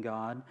worshiping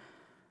God.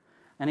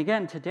 And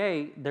again,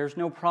 today, there's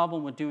no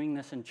problem with doing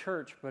this in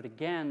church, but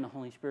again, the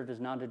Holy Spirit is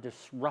not a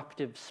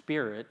disruptive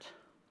spirit,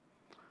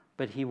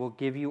 but He will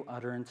give you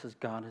utterance as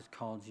God has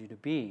called you to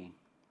be.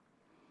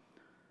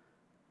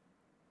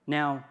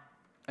 Now,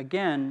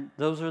 again,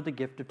 those are the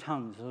gift of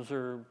tongues. Those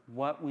are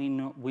what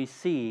we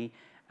see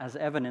as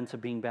evidence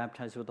of being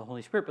baptized with the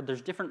Holy Spirit, but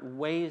there's different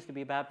ways to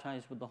be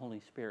baptized with the Holy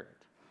Spirit.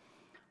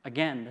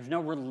 Again, there's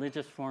no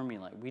religious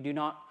formula. We do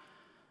not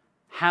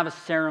have a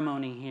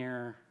ceremony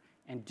here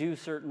and do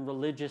certain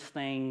religious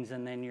things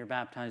and then you're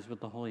baptized with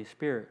the Holy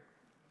Spirit.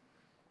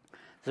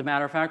 As a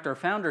matter of fact, our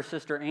founder,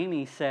 Sister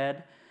Amy,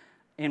 said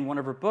in one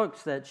of her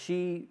books that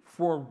she,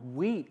 for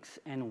weeks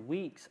and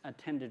weeks,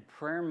 attended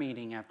prayer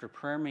meeting after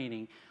prayer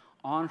meeting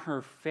on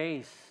her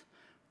face,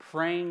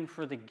 praying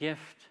for the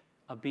gift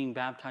of being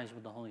baptized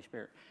with the Holy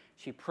Spirit.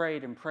 She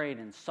prayed and prayed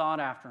and sought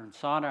after,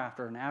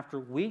 and after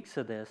weeks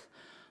of this,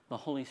 the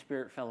Holy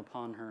Spirit fell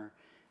upon her,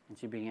 and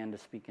she began to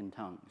speak in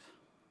tongues.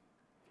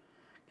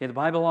 Okay, the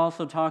Bible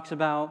also talks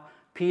about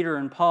Peter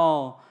and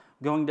Paul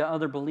going to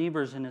other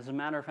believers, and as a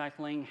matter of fact,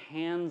 laying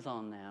hands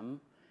on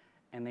them,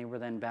 and they were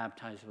then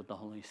baptized with the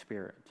Holy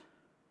Spirit.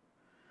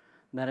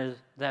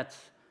 That's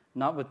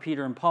not with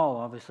Peter and Paul,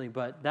 obviously,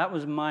 but that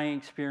was my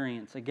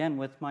experience, again,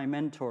 with my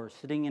mentor,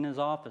 sitting in his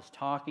office,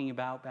 talking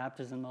about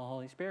baptism in the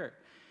Holy Spirit.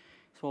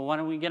 He said, well, why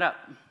don't we get up?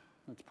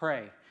 Let's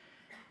pray.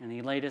 And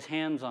he laid his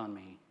hands on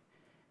me,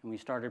 and we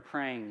started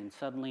praying, and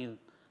suddenly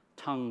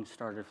tongues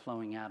started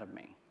flowing out of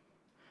me.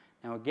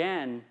 Now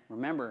again,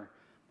 remember,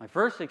 my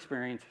first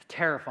experience was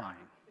terrifying.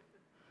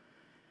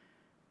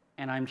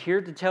 And I'm here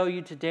to tell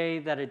you today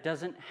that it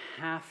doesn't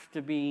have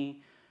to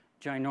be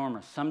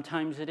ginormous.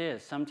 Sometimes it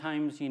is.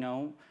 Sometimes,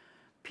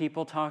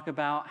 people talk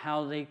about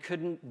how they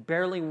couldn't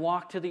barely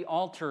walk to the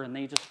altar and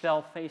they just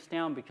fell face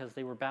down because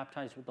they were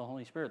baptized with the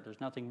Holy Spirit.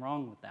 There's nothing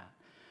wrong with that.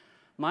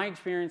 My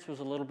experience was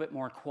a little bit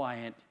more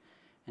quiet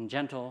and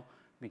gentle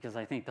because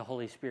I think the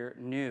Holy Spirit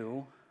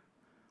knew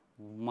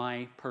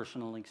my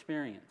personal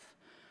experience.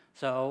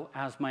 So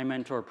as my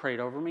mentor prayed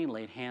over me,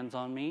 laid hands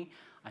on me,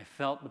 I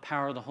felt the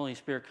power of the Holy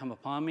Spirit come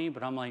upon me,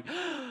 but I'm like,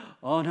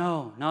 oh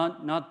no,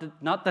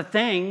 not the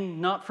thing,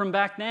 not from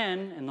back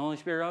then. And the Holy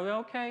Spirit,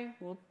 okay,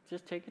 well,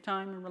 just take your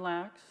time and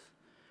relax.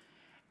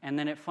 And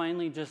then it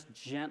finally just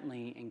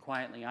gently and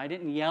quietly. I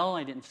didn't yell,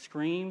 I didn't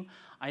scream,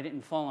 I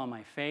didn't fall on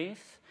my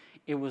face.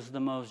 It was the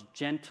most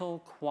gentle,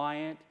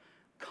 quiet,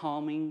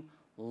 calming,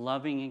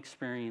 loving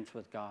experience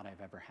with God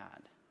I've ever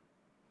had.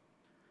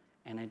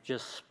 And it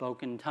just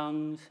spoke in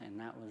tongues, and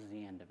that was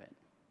the end of it.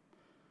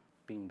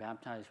 Being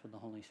baptized with the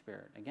Holy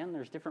Spirit. Again,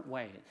 there's different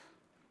ways.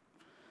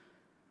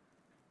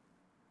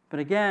 But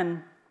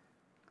again,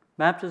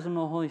 baptism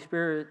of the Holy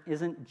Spirit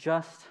isn't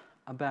just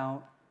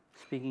about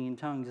speaking in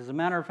tongues. As a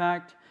matter of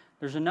fact,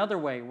 there's another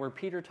way where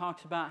Peter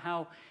talks about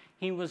how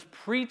he was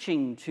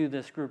preaching to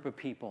this group of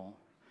people,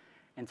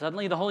 and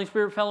suddenly the Holy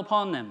Spirit fell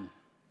upon them.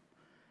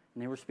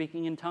 And they were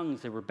speaking in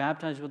tongues. They were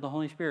baptized with the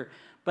Holy Spirit.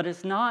 But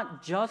it's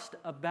not just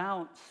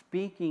about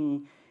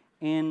speaking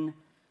in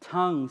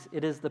tongues.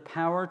 It is the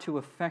power to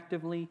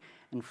effectively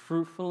and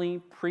fruitfully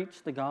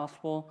preach the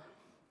gospel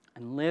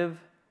and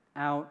live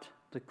out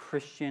the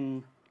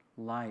Christian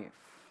life.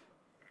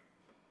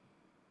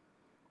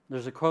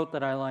 There's a quote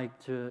that I like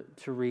to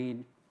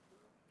read.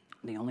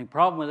 The only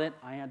problem with it,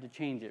 I had to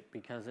change it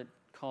because it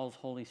calls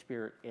Holy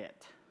Spirit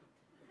it.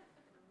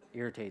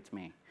 Irritates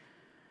me.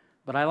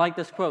 But I like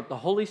this quote. The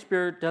Holy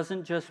Spirit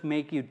doesn't just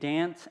make you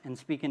dance and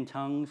speak in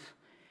tongues.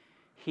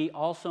 He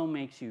also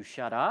makes you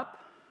shut up,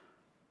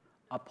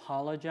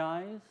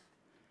 apologize,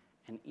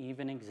 and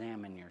even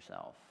examine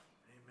yourself.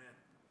 Amen.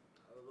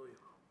 Hallelujah.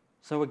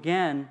 So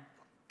again,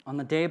 on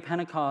the day of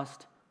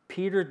Pentecost,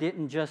 Peter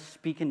didn't just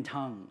speak in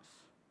tongues.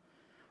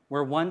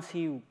 Where once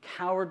he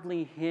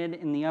cowardly hid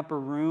in the upper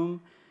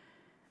room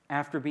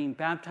after being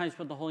baptized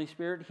with the Holy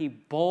Spirit, he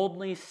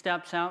boldly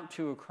steps out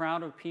to a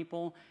crowd of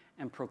people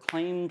and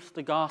proclaims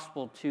the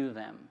gospel to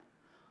them,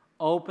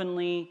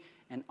 openly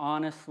and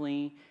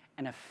honestly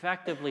and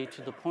effectively,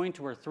 to the point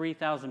where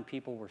 3,000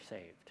 people were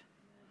saved.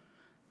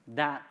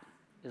 That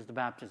is the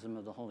baptism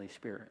of the Holy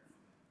Spirit.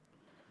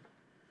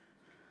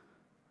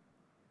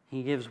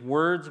 He gives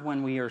words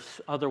when we are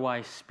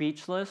otherwise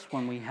speechless,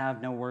 when we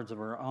have no words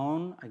of our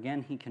own.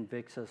 Again, he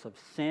convicts us of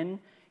sin.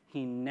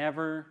 He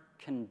never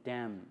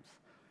condemns.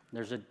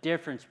 There's a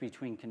difference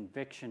between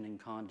conviction and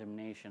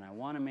condemnation. I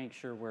want to make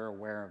sure we're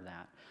aware of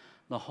that.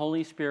 The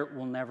Holy Spirit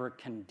will never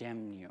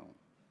condemn you.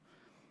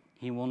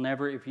 He will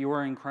never, if you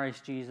are in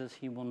Christ Jesus,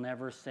 he will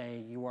never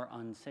say you are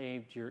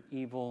unsaved, you're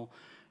evil,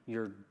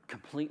 you're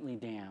completely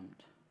damned.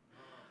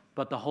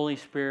 But the Holy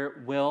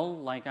Spirit will,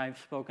 like I've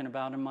spoken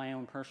about in my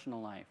own personal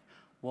life,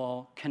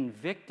 will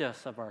convict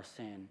us of our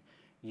sin.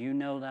 You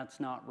know that's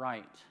not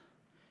right.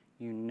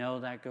 You know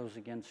that goes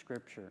against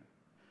Scripture.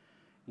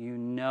 You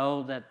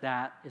know that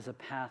that is a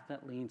path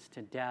that leads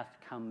to death.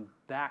 Come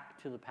back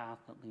to the path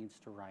that leads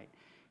to right.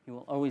 He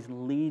will always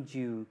lead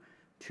you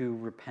to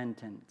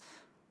repentance.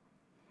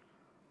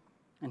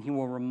 And he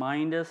will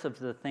remind us of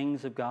the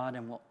things of God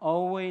and will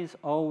always,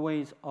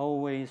 always,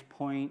 always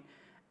point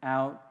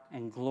out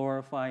and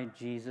glorify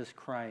Jesus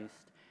Christ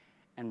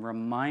and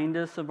remind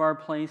us of our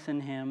place in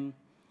him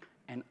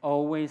and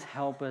always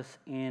help us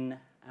in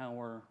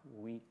our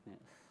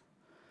weakness.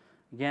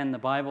 Again, the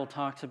Bible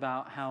talks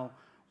about how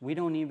we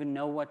don't even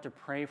know what to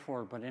pray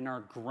for, but in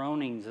our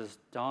groanings, as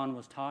Don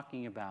was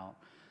talking about,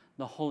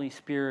 the Holy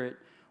Spirit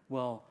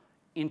will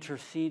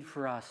intercede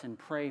for us and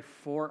pray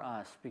for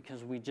us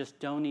because we just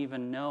don't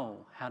even know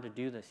how to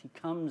do this. He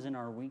comes in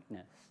our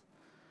weakness.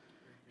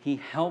 He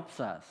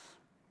helps us.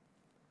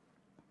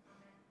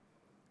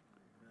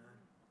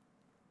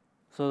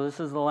 So this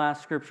is the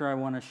last scripture I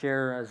want to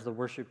share as the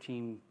worship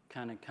team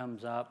kind of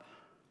comes up.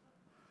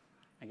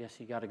 I guess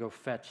you got to go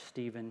fetch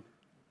Stephen.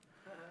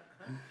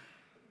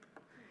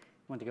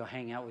 Went to go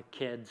hang out with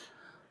kids.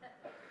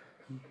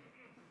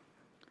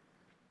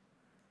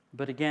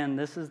 But again,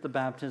 this is the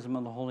baptism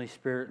of the Holy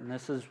Spirit, and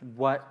this is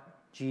what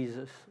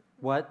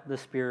the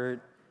Spirit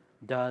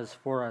does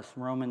for us.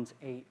 Romans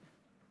 8,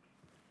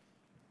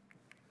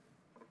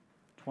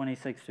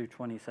 26 through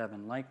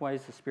 27.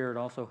 Likewise, the Spirit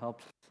also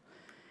helps us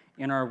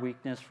in our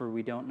weakness, for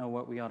we don't know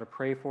what we ought to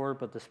pray for,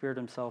 but the Spirit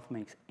himself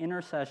makes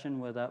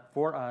intercession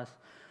for us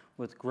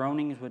with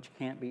groanings which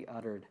can't be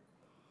uttered.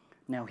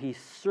 Now he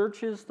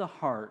searches the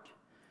heart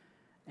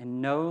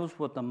and knows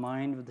what the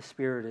mind of the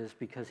Spirit is,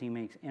 because he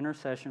makes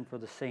intercession for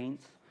the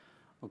saints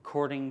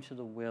according to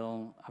the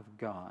will of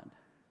God.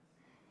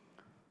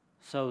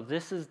 So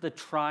this is the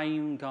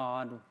triune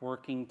God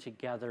working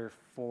together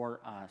for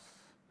us.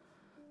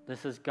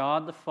 This is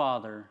God the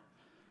Father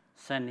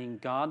sending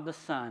God the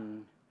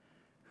Son,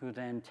 who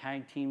then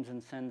tag teams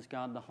and sends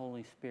God the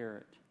Holy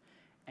Spirit,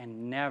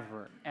 and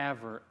never,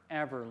 ever,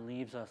 ever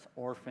leaves us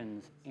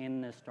orphans in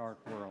this dark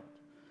world.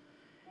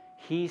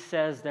 He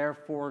says,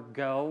 therefore,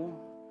 go,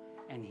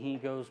 and he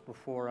goes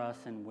before us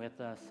and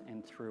with us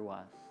and through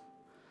us.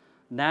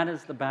 That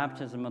is the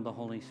baptism of the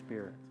Holy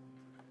Spirit.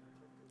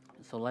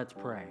 So let's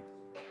pray.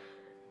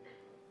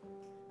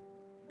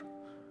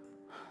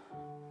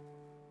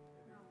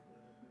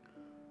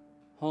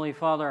 Holy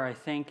Father, I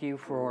thank you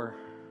for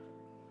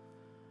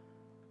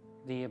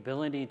the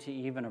ability to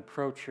even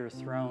approach your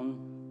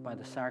throne by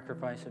the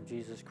sacrifice of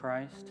Jesus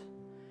Christ.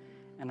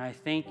 And I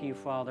thank you,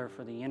 Father,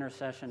 for the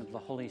intercession of the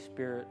Holy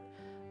Spirit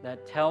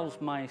that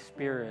tells my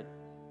spirit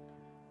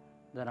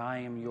that I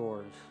am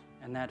yours,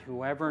 and that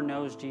whoever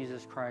knows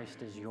Jesus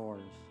Christ is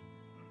yours.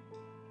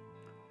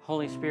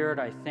 Holy Spirit,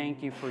 I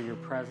thank you for your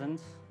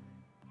presence.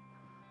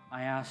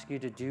 I ask you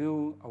to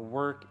do a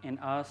work in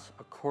us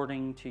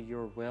according to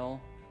your will.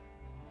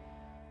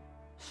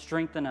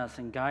 Strengthen us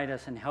and guide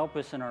us and help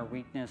us in our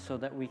weakness so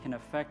that we can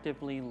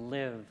effectively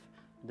live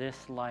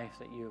this life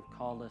that you have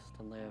called us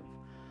to live.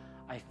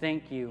 I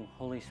thank you,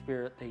 Holy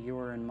Spirit, that you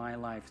are in my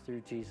life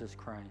through Jesus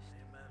Christ.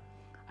 Amen.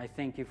 I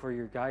thank you for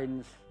your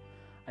guidance.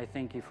 I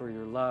thank you for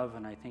your love,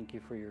 and I thank you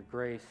for your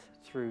grace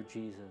through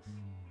Jesus.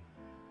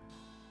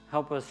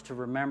 Help us to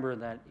remember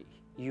that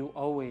you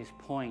always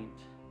point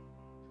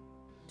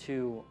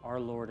to our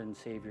Lord and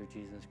Savior,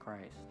 Jesus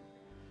Christ,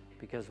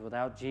 because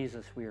without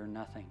Jesus, we are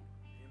nothing.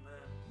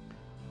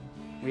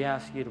 We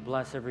ask you to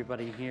bless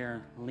everybody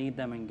here, lead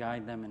them and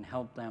guide them and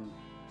help them,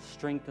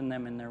 strengthen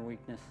them in their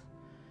weakness.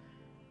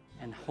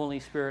 And Holy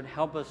Spirit,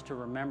 help us to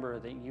remember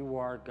that you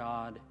are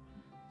God,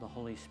 the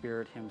Holy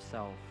Spirit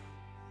himself,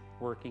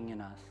 working in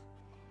us.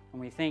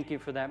 And we thank you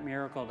for that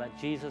miracle that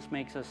Jesus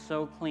makes us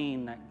so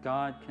clean that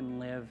God can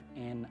live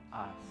in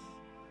us.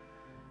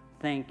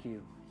 Thank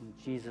you. In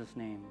Jesus'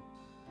 name,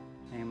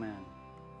 amen.